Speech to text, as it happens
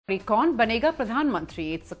कौन बनेगा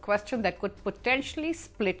प्रधानमंत्री? It's a question that could potentially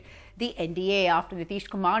split the NDA after Nitish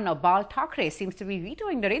Kumar. Now Bal Thackeray seems to be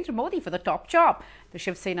vetoing Narendra Modi for the top job. The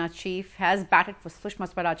Shiv Sena chief has batted for Sushma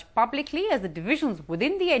Swaraj publicly as the divisions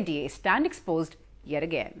within the NDA stand exposed yet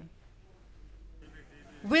again.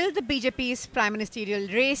 Will the BJP's prime ministerial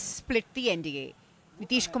race split the NDA?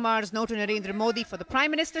 Nitish Kumar's no to Narendra Modi for the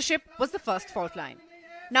prime ministership was the first fault line.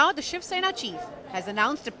 Now the Shiv Sena chief has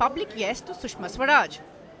announced a public yes to Sushma Swaraj.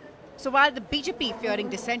 So while the BJP, fearing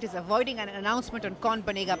dissent, is avoiding an announcement on Kaun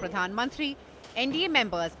Banega Pradhan Mantri, NDA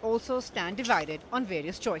members also stand divided on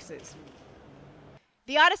various choices.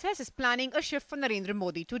 The RSS is planning a shift for Narendra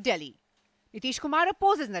Modi to Delhi. Nitish Kumar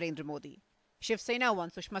opposes Narendra Modi. Shiv Sena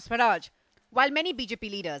wants Sushma Swaraj. While many BJP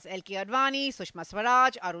leaders, L.K. Advani, Sushma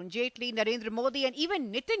Swaraj, Arun Jaitley, Narendra Modi and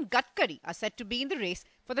even Nitin Gadkari are said to be in the race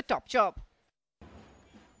for the top job.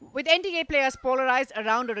 With NDA players polarized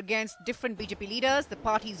around or against different BJP leaders, the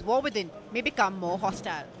party's war within may become more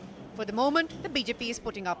hostile. For the moment, the BJP is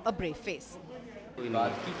putting up a brave face. इस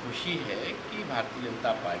बात की खुशी है कि Bharatiya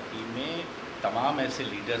Janata party में तमाम ऐसे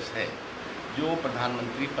leaders हैं जो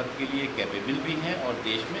प्रधानमंत्री पद के लिए कैपेबल भी हैं और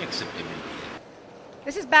देश में एक्सेप्टेबल भी हैं.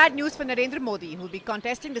 This is bad news for Narendra Modi, who will be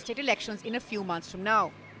contesting the state elections in a few months from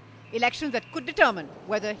now. Elections that could determine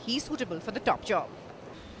whether he is suitable for the top job.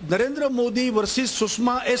 Narendra Modi versus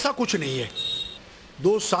Sushma ऐसा कुछ नहीं है.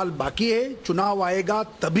 2 साल बाकी है, चुनाव आएगा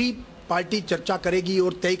तभी पार्टी चर्चा करेगी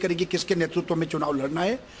और तय करेगी किसके नेतृत्व में चुनाव लड़ना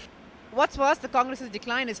है. What's worse, the Congress's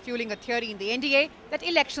decline is fueling a theory in the NDA that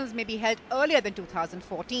elections may be held earlier than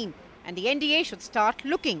 2014 and the NDA should start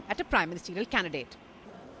looking at a prime ministerial candidate.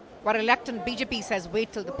 While reluctant BJP says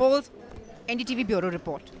wait till the polls, NDTV Bureau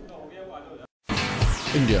Report.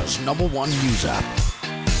 India's #1 news app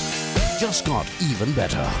just got even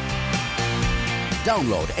better.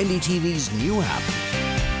 Download NDTV's new app.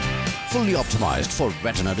 Fully optimized for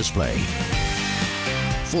retina display.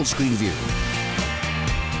 Full screen view.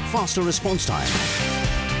 Faster response time.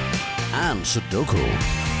 And Sudoku.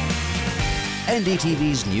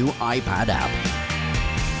 NDTV's new iPad app.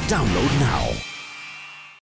 Download now.